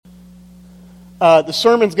The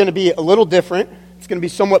sermon's going to be a little different. It's going to be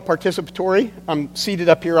somewhat participatory. I'm seated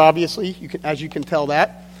up here, obviously, as you can tell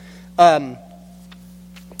that.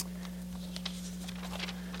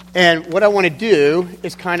 And what I want to do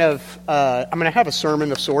is kind of, I'm going to have a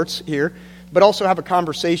sermon of sorts here, but also have a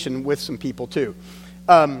conversation with some people too.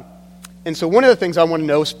 And so one of the things I want to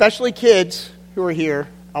know, especially kids who are here,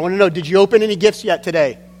 I want to know, did you open any gifts yet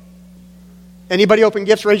today? Anybody open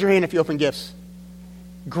gifts? Raise your hand if you open gifts.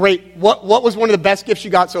 Great. What was one of the best gifts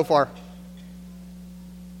you got so far?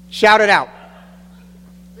 Shout it out.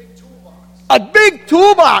 Big toolbox. A big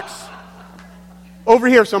toolbox. Over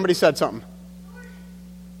here, somebody said something.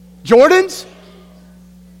 Jordans?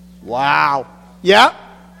 Wow. Yeah?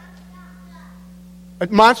 A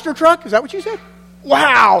monster truck? Is that what you said?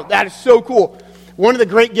 Wow, that is so cool. One of the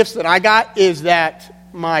great gifts that I got is that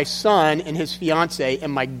my son and his fiance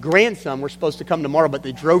and my grandson were supposed to come tomorrow, but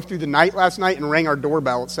they drove through the night last night and rang our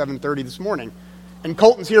doorbell at 7:30 this morning. And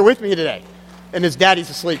Colton's here with me today. And his daddy's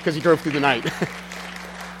asleep because he drove through the night.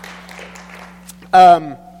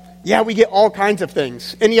 Yeah, we get all kinds of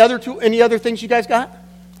things. Any other things you guys got?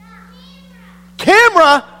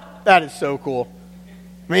 Camera! That is so cool.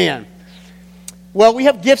 Man. Well, we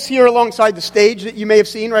have gifts here alongside the stage that you may have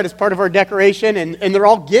seen, right, as part of our decoration. And they're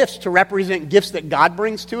all gifts to represent gifts that God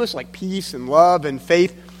brings to us, like peace and love and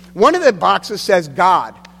faith. One of the boxes says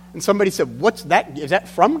God. And somebody said, what's that? Is that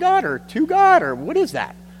from God or to God? Or what is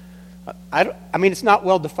that? I mean, it's not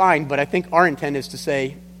well defined, but I think our intent is to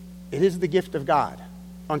say it is the gift of God.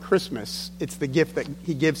 On Christmas, it's the gift that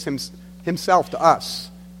he gives himself to us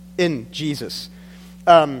in Jesus.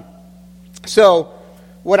 So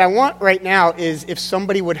what I want right now is if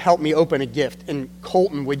somebody would help me open a gift. And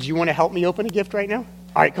Colton, would you want to help me open a gift right now?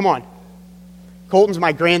 All right, come on. Colton's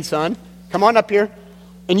my grandson. Come on up here.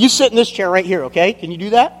 And you sit in this chair right here, okay? Can you do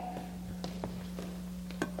that?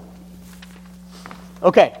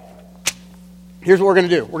 Okay. Here's what we're going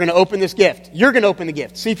to do. We're going to open this gift. You're going to open the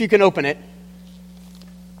gift. See if you can open it.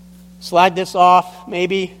 Slide this off,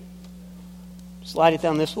 maybe. Slide it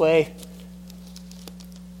down this way.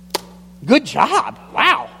 Good job.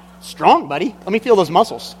 Wow. Strong, buddy. Let me feel those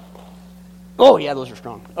muscles. Oh, yeah, those are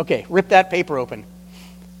strong. Okay, rip that paper open.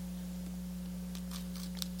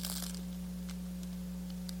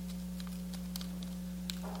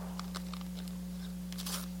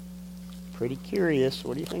 Pretty curious.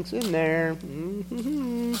 What do you think's in there?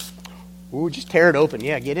 Mm-hmm. Ooh, just tear it open.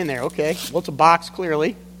 Yeah, get in there. Okay. Well, it's a box,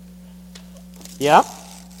 clearly. Yeah.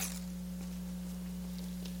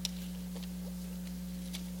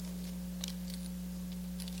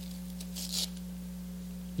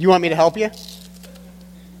 You want me to help you?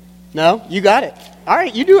 No? You got it. All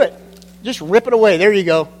right, you do it. Just rip it away. There you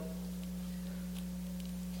go.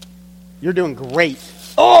 You're doing great.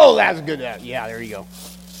 Oh, that's good. Yeah, there you go.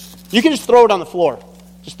 You can just throw it on the floor.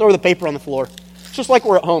 Just throw the paper on the floor. It's just like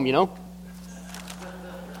we're at home, you know?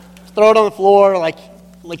 Just throw it on the floor like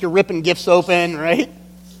you're ripping gifts open, right?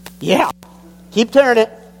 Yeah. Keep tearing it.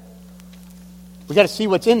 We got to see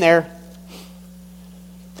what's in there.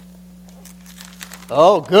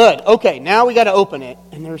 Oh, good. Okay, now we got to open it.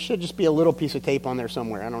 And there should just be a little piece of tape on there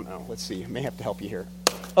somewhere. I don't know. Let's see. I may have to help you here.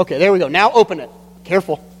 Okay, there we go. Now open it.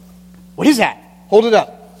 Careful. What is that? Hold it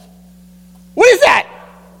up. What is that?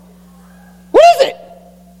 What is it?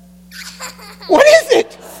 What is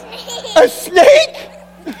it? A snake?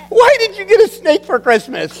 Why did you get a snake for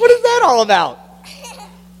Christmas? What is that all about?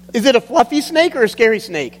 Is it a fluffy snake or a scary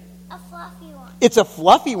snake? A fluffy one. It's a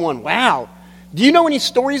fluffy one. Wow. Do you know any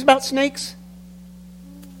stories about snakes?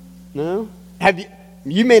 No?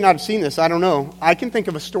 You may not have seen this. I don't know. I can think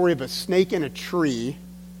of a story of a snake in a tree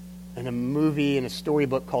and a movie and a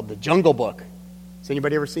storybook called The Jungle Book. Has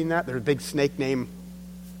anybody ever seen that? There's a big snake named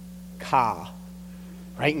Kaa.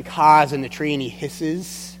 Right? And Kaa's in the tree and he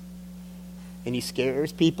hisses and he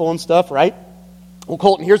scares people and stuff, right? Well,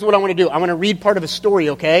 Colton, here's what I want to do. I want to read part of a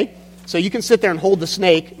story, okay? So you can sit there and hold the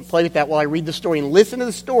snake and play with that while I read the story and listen to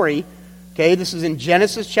the story. Okay, this is in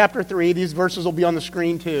Genesis chapter 3. These verses will be on the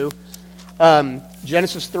screen too.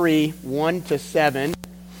 Genesis 3, 1 to 7.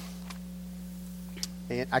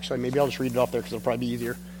 And actually, maybe I'll just read it off there because it'll probably be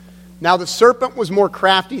easier. Now the serpent was more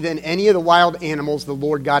crafty than any of the wild animals the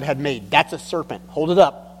Lord God had made. That's a serpent. Hold it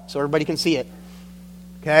up so everybody can see it.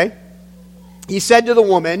 Okay? He said to the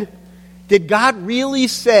woman, "Did God really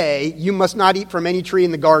say you must not eat from any tree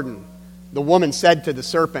in the garden?" The woman said to the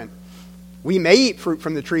serpent, "We may eat fruit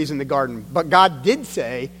from the trees in the garden, but God did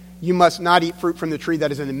say, you must not eat fruit from the tree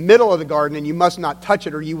that is in the middle of the garden, and you must not touch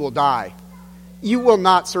it or you will die." "You will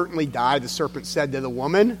not certainly die," the serpent said to the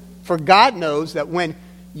woman, "for God knows that when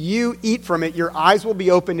you eat from it, your eyes will be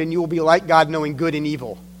opened and you will be like God, knowing good and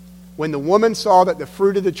evil. When the woman saw that the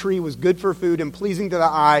fruit of the tree was good for food and pleasing to the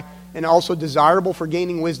eye and also desirable for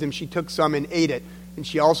gaining wisdom, she took some and ate it. And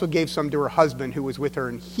she also gave some to her husband who was with her,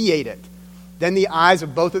 and he ate it. Then the eyes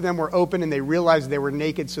of both of them were open, and they realized they were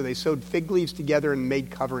naked, so they sewed fig leaves together and made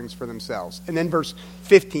coverings for themselves. And then verse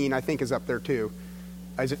 15, I think, is up there too.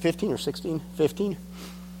 Is it 15 or 16? 15.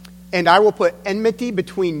 And I will put enmity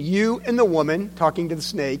between you and the woman, talking to the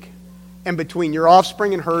snake, and between your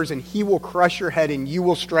offspring and hers, and he will crush your head, and you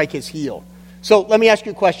will strike his heel. So let me ask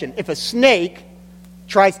you a question. If a snake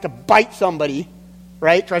tries to bite somebody,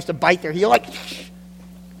 right, tries to bite their heel, like,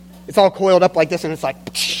 it's all coiled up like this, and it's like,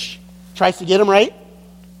 tries to get them, right?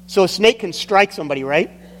 So a snake can strike somebody,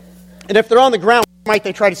 right? And if they're on the ground, might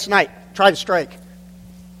they try to strike?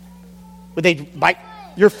 Would they bite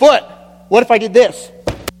your foot? What if I did this?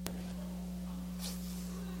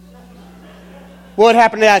 What would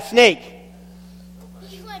happen to that snake?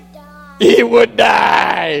 He would die. He would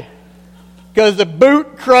die. Because the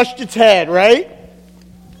boot crushed its head, right?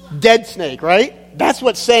 Dead snake, right? That's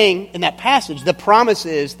what's saying in that passage. The promise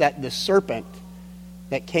is that the serpent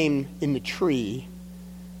that came in the tree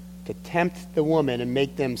to tempt the woman and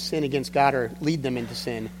make them sin against God or lead them into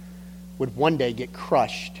sin would one day get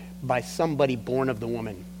crushed by somebody born of the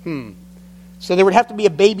woman. So there would have to be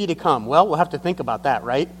a baby to come. Well, we'll have to think about that,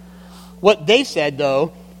 right? What they said,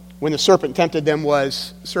 though, when the serpent tempted them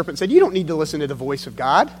was, the serpent said, you don't need to listen to the voice of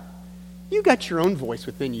God. You got your own voice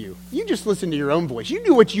within you. You just listen to your own voice. You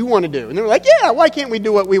do what you want to do. And they were like, yeah, why can't we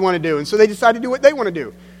do what we want to do? And so they decided to do what they want to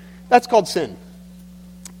do. That's called sin.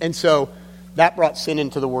 And so that brought sin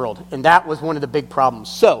into the world. And that was one of the big problems.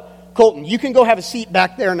 So, Colton, you can go have a seat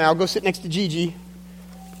back there now. Go sit next to Gigi.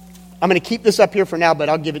 I'm going to keep this up here for now, but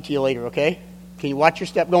I'll give it to you later, okay? Can you watch your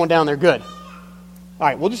step going down there? Good. All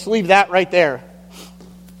right, we'll just leave that right there.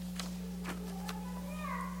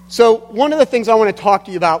 So one of the things I want to talk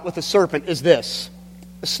to you about with the serpent is this.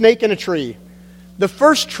 A snake in a tree. The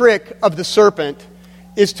first trick of the serpent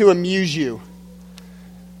is to amuse you.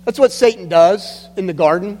 That's what Satan does in the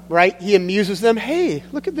garden, right? He amuses them. Hey,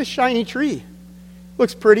 look at this shiny tree.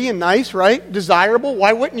 Looks pretty and nice, right? Desirable.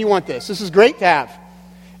 Why wouldn't you want this? This is great to have.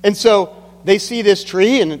 And so they see this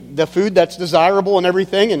tree and the food that's desirable and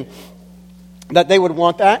everything, and that they would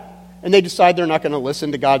want that. And they decide they're not going to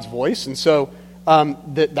listen to God's voice. And so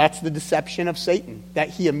that's the deception of Satan, that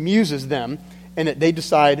he amuses them and that they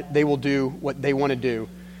decide they will do what they want to do.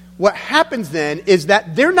 What happens then is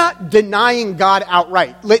that they're not denying God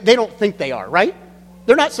outright. They don't think they are, right?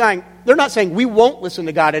 They're not saying we won't listen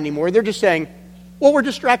to God anymore. They're just saying, well, we're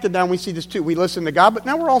distracted now and we see this too. We listen to God, but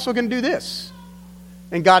now we're also going to do this.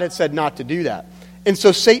 And God had said not to do that. And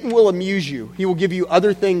so Satan will amuse you. He will give you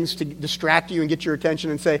other things to distract you and get your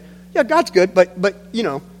attention and say, yeah, God's good, but you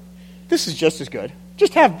know, this is just as good.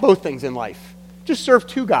 Just have both things in life. Just serve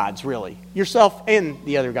two gods, really. Yourself and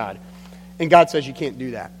the other God. And God says you can't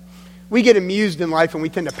do that. We get amused in life and we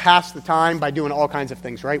tend to pass the time by doing all kinds of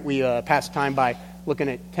things, right? We pass time by looking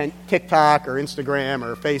at TikTok or Instagram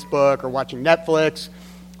or Facebook or watching Netflix.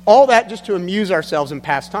 All that just to amuse ourselves and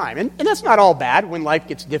pass time. And that's not all bad when life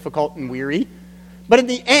gets difficult and weary. But in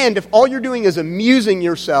the end, if all you're doing is amusing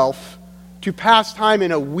yourself to pass time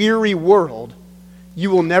in a weary world, you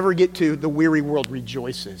will never get to the weary world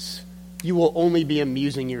rejoices. You will only be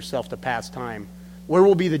amusing yourself to pass time. Where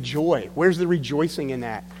will be the joy? Where's the rejoicing in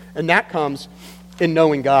that? And that comes in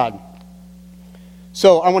knowing God.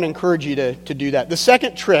 So I want to encourage you to do that. The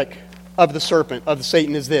second trick of the serpent, of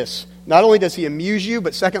Satan, is this. Not only does he amuse you,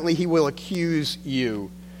 but secondly, he will accuse you.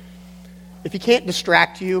 If he can't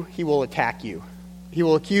distract you, he will attack you. He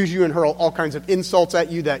will accuse you and hurl all kinds of insults at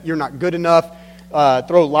you that you're not good enough,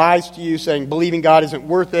 throw lies to you saying believing God isn't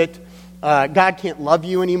worth it. God can't love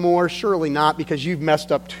you anymore. Surely not, because you've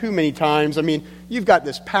messed up too many times. I mean, you've got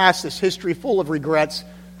this past, this history full of regrets.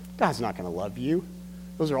 God's not going to love you.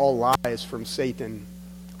 Those are all lies from Satan.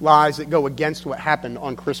 Lies that go against what happened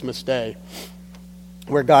on Christmas Day,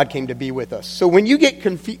 where God came to be with us. So when you get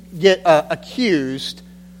accused,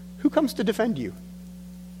 who comes to defend you?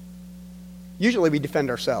 Usually we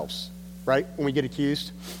defend ourselves, right? When we get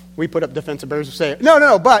accused, we put up defensive barriers and say,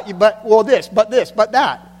 no, but this, but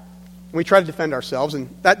that. And we try to defend ourselves, and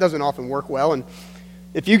that doesn't often work well. And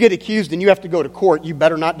if you get accused and you have to go to court, you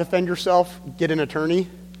better not defend yourself. Get an attorney.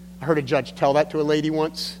 I heard a judge tell that to a lady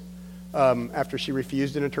once after she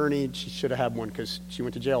refused an attorney. She should have had one because she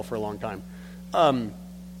went to jail for a long time.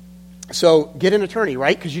 So get an attorney,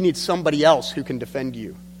 right? Because you need somebody else who can defend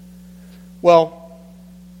you. Well,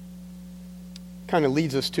 kind of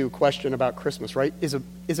leads us to a question about Christmas, right? Is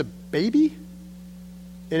a baby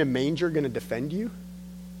in a manger going to defend you?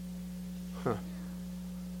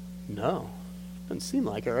 No. Doesn't seem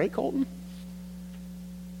like it, right, Colton?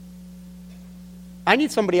 I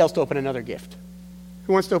need somebody else to open another gift.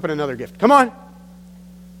 Who wants to open another gift? Come on.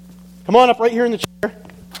 Come on up right here in the chair.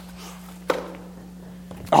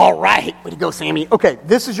 All right. Way to go, Sammy. Okay,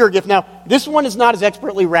 this is your gift. Now, this one is not as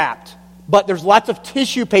expertly wrapped, but there's lots of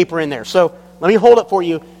tissue paper in there. So let me hold it for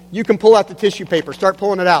you. You can pull out the tissue paper. Start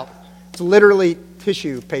pulling it out. It's literally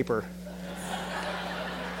tissue paper.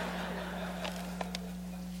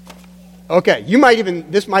 Okay,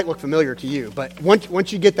 this might look familiar to you, but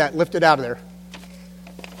once you get that, lift it out of there.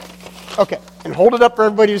 Okay, and hold it up for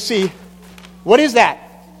everybody to see. What is that?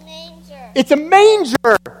 Manger. It's a manger.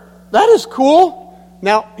 That is cool.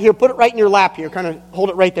 Now, here, put it right in your lap here. Kind of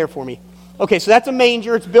hold it right there for me. Okay, so that's a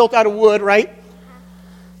manger. It's built out of wood, right?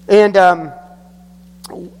 And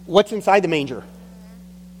what's inside the manger?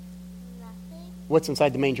 Nothing. What's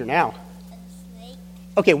inside the manger now? A snake.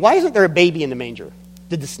 Okay, why isn't there a baby in the manger?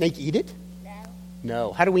 Did the snake eat it? No.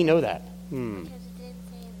 No. How do we know that? Because it didn't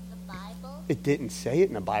say it in the Bible. It didn't say it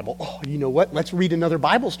in the Bible. Oh, you know what? Let's read another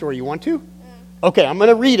Bible story. You want to? Okay, I'm going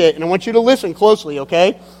to read it, and I want you to listen closely,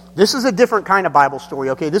 okay? This is a different kind of Bible story,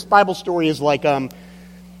 okay? This Bible story is well,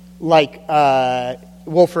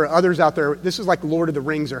 for others out there, this is like Lord of the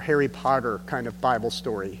Rings or Harry Potter kind of Bible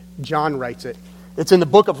story. John writes it. It's in the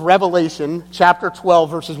book of Revelation, chapter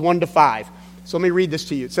 12, verses 1 to 5. So let me read this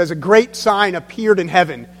to you. It says, "A great sign appeared in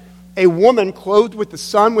heaven, a woman clothed with the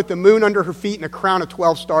sun, with the moon under her feet, and a crown of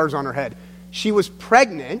 12 stars on her head. She was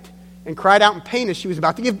pregnant and cried out in pain as she was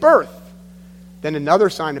about to give birth. Then another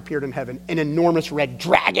sign appeared in heaven, an enormous red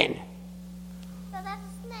dragon." So that's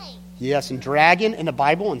a snake. Yes, and dragon in the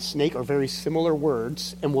Bible and snake are very similar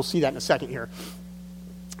words, and we'll see that in a second here.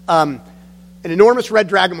 An enormous red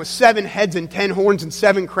dragon with 7 heads and 10 horns and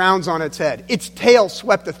 7 crowns on its head. Its tail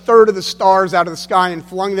swept a third of the stars out of the sky and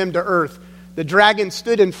flung them to earth. The dragon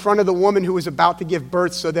stood in front of the woman who was about to give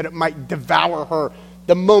birth so that it might devour her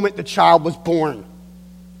the moment the child was born.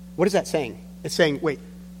 What is that saying? It's saying, wait,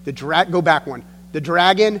 go back one. The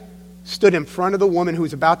dragon stood in front of the woman who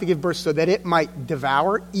was about to give birth so that it might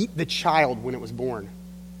eat the child when it was born.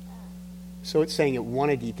 So it's saying it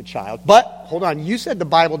wanted to eat the child. But, hold on, you said the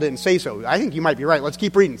Bible didn't say so. I think you might be right. Let's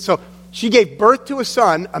keep reading. So, she gave birth to a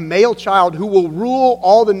son, a male child, who will rule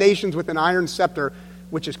all the nations with an iron scepter,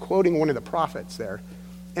 which is quoting one of the prophets there.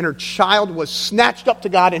 And her child was snatched up to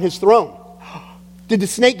God in his throne. Did the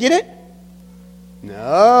snake get it?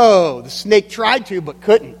 No. The snake tried to, but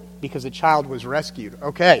couldn't, because the child was rescued.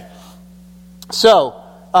 Okay. So,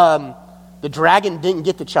 the dragon didn't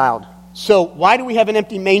get the child. So, why do we have an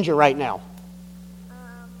empty manger right now?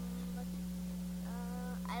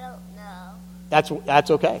 I don't know.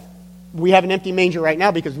 That's okay. We have an empty manger right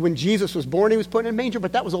now because when Jesus was born, he was put in a manger,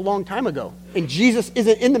 but that was a long time ago. And Jesus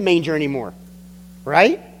isn't in the manger anymore.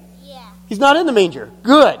 Right? Yeah. He's not in the manger.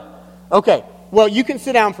 Good. Okay. Well, you can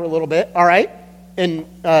sit down for a little bit, all right? And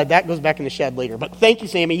that goes back in the shed later. But thank you,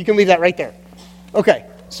 Sammy. You can leave that right there. Okay.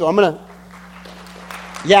 So I'm going to...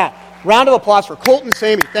 Yeah. Round of applause for Colton and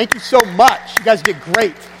Sammy. Thank you so much. You guys did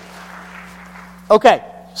great. Okay.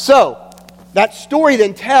 So... that story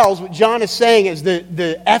then tells what John is saying is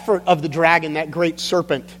the effort of the dragon, that great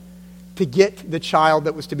serpent, to get the child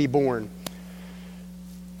that was to be born.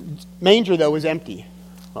 Manger, though, is empty.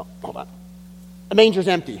 Well, hold on. The manger's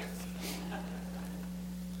empty.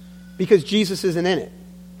 Because Jesus isn't in it.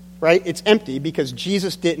 Right? It's empty because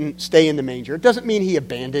Jesus didn't stay in the manger. It doesn't mean he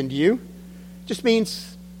abandoned you. It just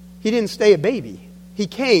means he didn't stay a baby. He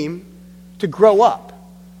came to grow up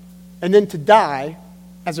and then to die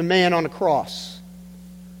as a man on a cross.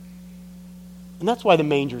 And that's why the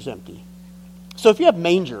manger's empty. So if you have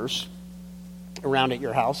mangers around at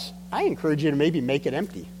your house, I encourage you to maybe make it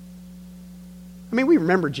empty. I mean, we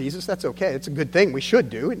remember Jesus. That's okay. It's a good thing. We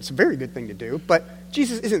should do. It's a very good thing to do. But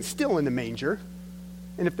Jesus isn't still in the manger.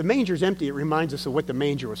 And if the manger's empty, it reminds us of what the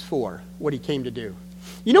manger was for, what he came to do.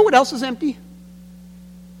 You know what else is empty?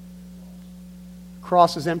 The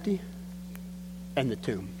cross is empty. And the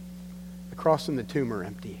tomb. The cross and the tomb are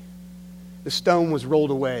empty. The stone was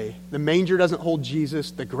rolled away. The manger doesn't hold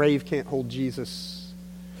Jesus. The grave can't hold Jesus.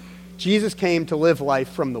 Jesus came to live life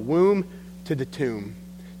from the womb to the tomb,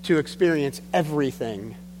 to experience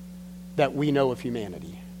everything that we know of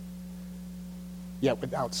humanity, yet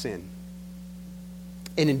without sin.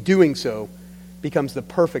 And in doing so, becomes the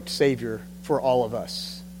perfect Savior for all of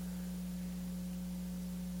us.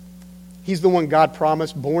 He's the one God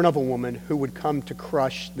promised, born of a woman, who would come to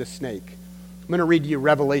crush the snake. I'm going to read to you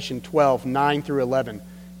Revelation 12, 9 through 11.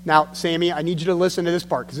 Now, Sammy, I need you to listen to this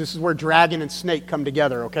part, because this is where dragon and snake come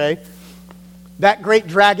together, okay? That great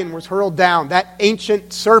dragon was hurled down, that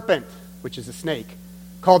ancient serpent, which is a snake,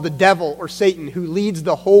 called the devil or Satan, who leads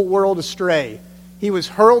the whole world astray. He was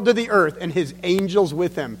hurled to the earth and his angels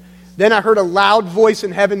with him. Then I heard a loud voice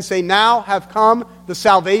in heaven say, now have come the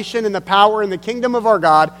salvation and the power and the kingdom of our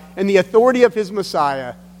God and the authority of his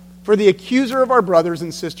Messiah. For the accuser of our brothers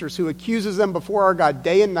and sisters, who accuses them before our God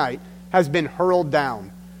day and night, has been hurled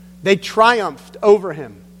down. They triumphed over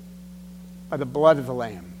him by the blood of the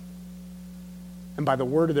Lamb and by the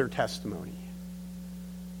word of their testimony.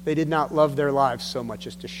 They did not love their lives so much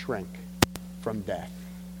as to shrink from death.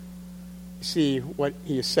 You see, what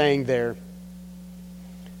he is saying there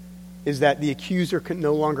is that the accuser can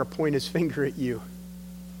no longer point his finger at you.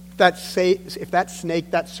 If that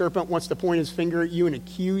snake, that serpent, wants to point his finger at you and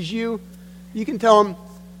accuse you, you can tell him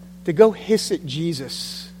to go hiss at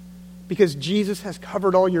Jesus, because Jesus has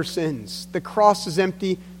covered all your sins. The cross is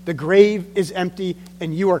empty, the grave is empty,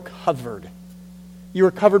 and you are covered. You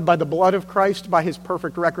are covered by the blood of Christ, by his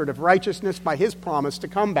perfect record of righteousness, by his promise to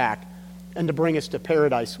come back and to bring us to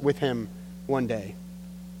paradise with him one day.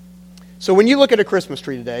 So when you look at a Christmas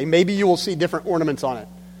tree today, maybe you will see different ornaments on it,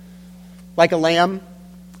 like a lamb,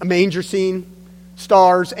 a manger scene,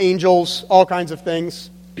 stars, angels, all kinds of things.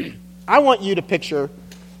 I want you to picture,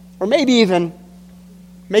 or maybe even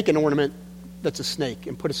make an ornament that's a snake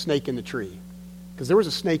and put a snake in the tree. Because there was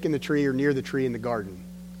a snake in the tree or near the tree in the garden.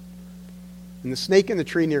 And the snake in the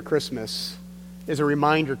tree near Christmas is a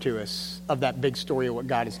reminder to us of that big story of what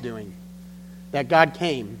God is doing. That God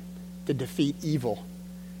came to defeat evil,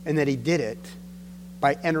 and that he did it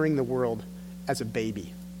by entering the world as a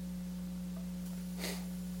baby.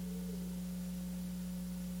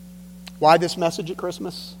 Why this message at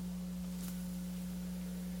Christmas?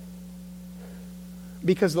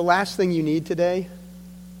 Because the last thing you need today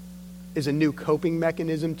is a new coping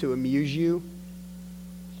mechanism to amuse you.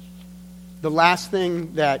 The last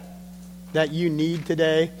thing that you need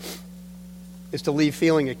today is to leave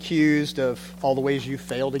feeling accused of all the ways you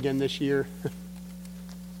failed again this year.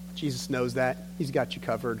 Jesus knows that. He's got you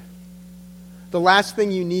covered. The last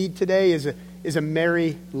thing you need today is a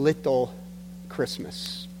merry little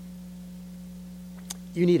Christmas.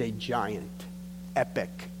 You need a giant, epic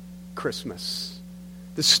Christmas.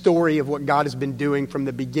 The story of what God has been doing from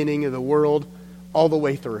the beginning of the world all the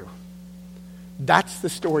way through. That's the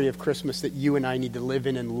story of Christmas that you and I need to live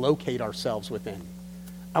in and locate ourselves within.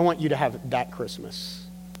 I want you to have that Christmas.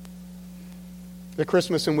 The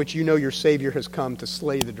Christmas in which you know your Savior has come to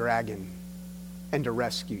slay the dragon and to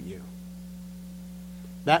rescue you.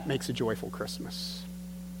 That makes a joyful Christmas.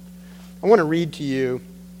 I want to read to you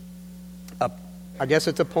I guess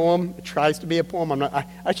it's a poem. It tries to be a poem.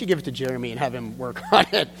 I should give it to Jeremy and have him work on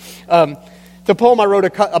it. It's a poem I wrote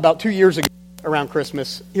about 2 years ago around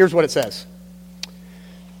Christmas. Here's what it says.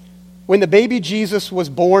 When the baby Jesus was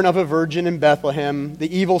born of a virgin in Bethlehem,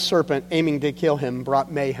 the evil serpent, aiming to kill him,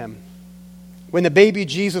 brought mayhem. When the baby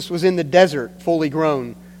Jesus was in the desert, fully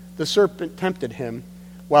grown, the serpent tempted him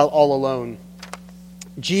while all alone.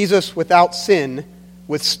 Jesus, without sin,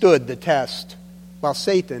 withstood the test, while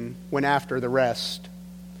Satan went after the rest.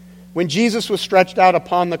 When Jesus was stretched out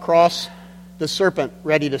upon the cross, the serpent,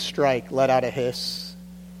 ready to strike, let out a hiss.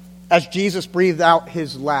 As Jesus breathed out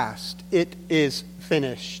his last, "It is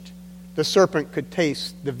finished," the serpent could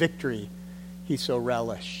taste the victory he so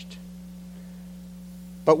relished.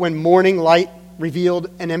 But when morning light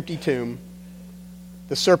revealed an empty tomb,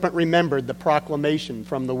 the serpent remembered the proclamation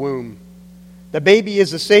from the womb. The baby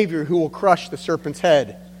is the Savior who will crush the serpent's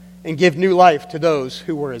head and give new life to those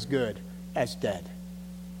who were as good as dead.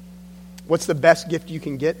 What's the best gift you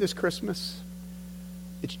can get this Christmas?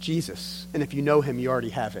 It's Jesus. And if you know him, you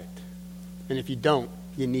already have it. And if you don't,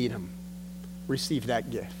 you need him. Receive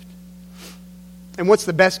that gift. And what's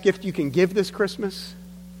the best gift you can give this Christmas?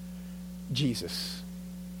 Jesus.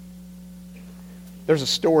 There's a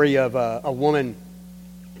story of a woman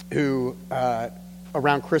who,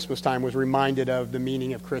 around Christmas time, was reminded of the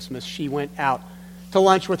meaning of Christmas. She went out to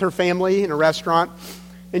lunch with her family in a restaurant,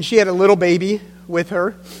 and she had a little baby with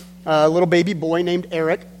her, a little baby boy named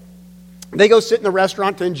Eric. They go sit in the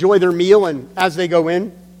restaurant to enjoy their meal, and as they go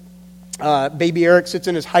in, baby Eric sits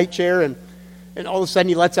in his high chair, and all of a sudden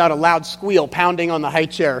he lets out a loud squeal, pounding on the high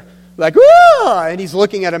chair, like, "Woo!" And he's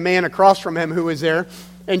looking at a man across from him who is there,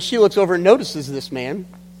 and she looks over and notices this man.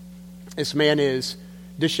 This man is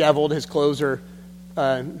disheveled. His clothes are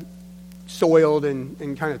soiled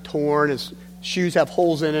and kind of torn. His shoes have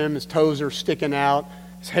holes in him. His toes are sticking out.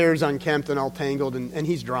 His hair's unkempt and all tangled, and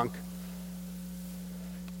he's drunk.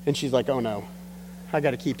 And she's like, "Oh no, I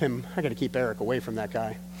got to keep Eric away from that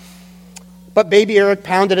guy." But baby Eric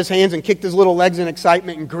pounded his hands and kicked his little legs in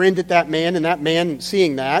excitement and grinned at that man. And that man,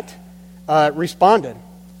 seeing that, responded.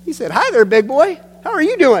 He said, "Hi there, big boy. How are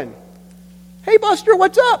you doing? Hey, Buster,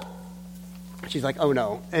 what's up? She's like, oh,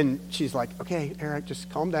 no. And she's like, okay, Eric, just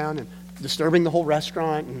calm down. And disturbing the whole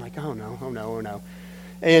restaurant. And like, oh, no, oh, no, oh, no.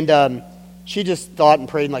 And she just thought and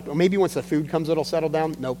prayed, like, well, maybe once the food comes, it'll settle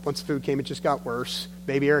down. Nope, once the food came, it just got worse.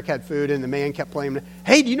 Baby Eric had food, and the man kept playing,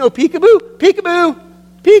 hey, do you know peekaboo? Peekaboo!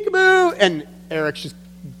 Peekaboo! And Eric's just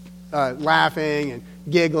laughing and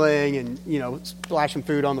giggling and, splashing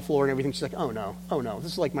food on the floor and everything. She's like, oh, no,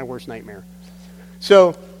 this is like my worst nightmare.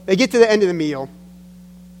 So they get to the end of the meal,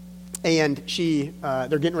 and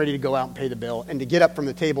they're getting ready to go out and pay the bill. And to get up from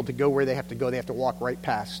the table to go where they have to go, they have to walk right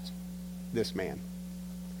past this man.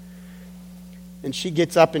 And she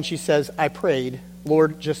gets up and she says, I prayed,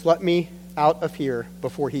 Lord, just let me out of here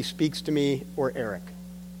before he speaks to me or Eric.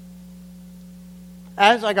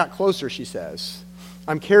 As I got closer, she says,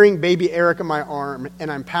 I'm carrying baby Eric in my arm,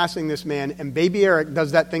 and I'm passing this man, and baby Eric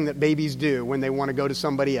does that thing that babies do when they want to go to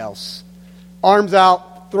somebody else. Arms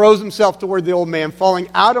out, throws himself toward the old man, falling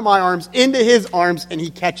out of my arms into his arms, and he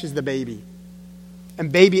catches the baby.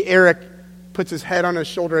 And baby Eric puts his head on his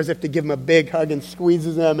shoulder as if to give him a big hug and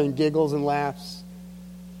squeezes him and giggles and laughs.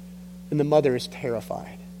 And the mother is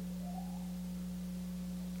terrified.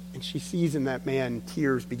 And she sees in that man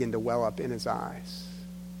tears begin to well up in his eyes.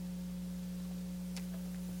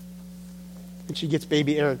 And she gets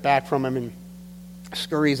baby Eric back from him and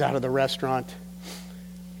scurries out of the restaurant.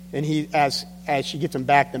 And as she gets him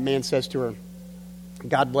back, the man says to her,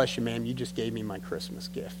 God bless you, ma'am. You just gave me my Christmas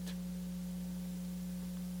gift.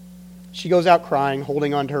 She goes out crying,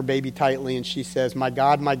 holding on to her baby tightly, and she says, my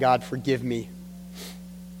God, forgive me.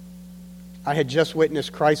 I had just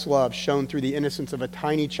witnessed Christ's love shown through the innocence of a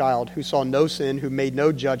tiny child who saw no sin, who made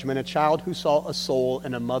no judgment, a child who saw a soul,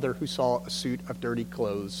 and a mother who saw a suit of dirty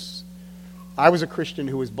clothes. I was a Christian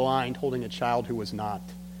who was blind, holding a child who was not.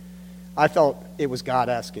 I felt it was God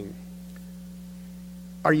asking,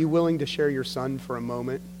 are you willing to share your son for a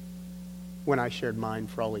moment when I shared mine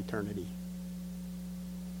for all eternity?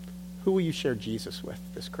 Who will you share Jesus with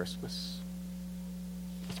this Christmas?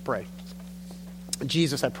 Let's pray.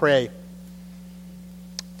 Jesus, I pray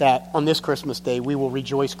that on this Christmas day we will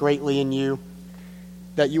rejoice greatly in you,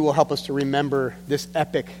 that you will help us to remember this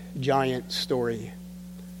epic giant story.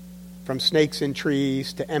 From snakes in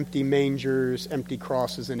trees to empty mangers, empty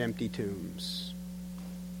crosses, and empty tombs.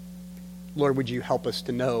 Lord, would you help us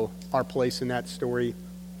to know our place in that story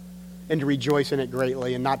and to rejoice in it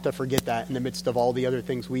greatly and not to forget that in the midst of all the other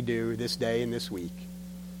things we do this day and this week.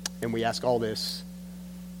 And we ask all this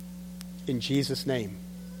in Jesus' name.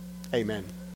 Amen.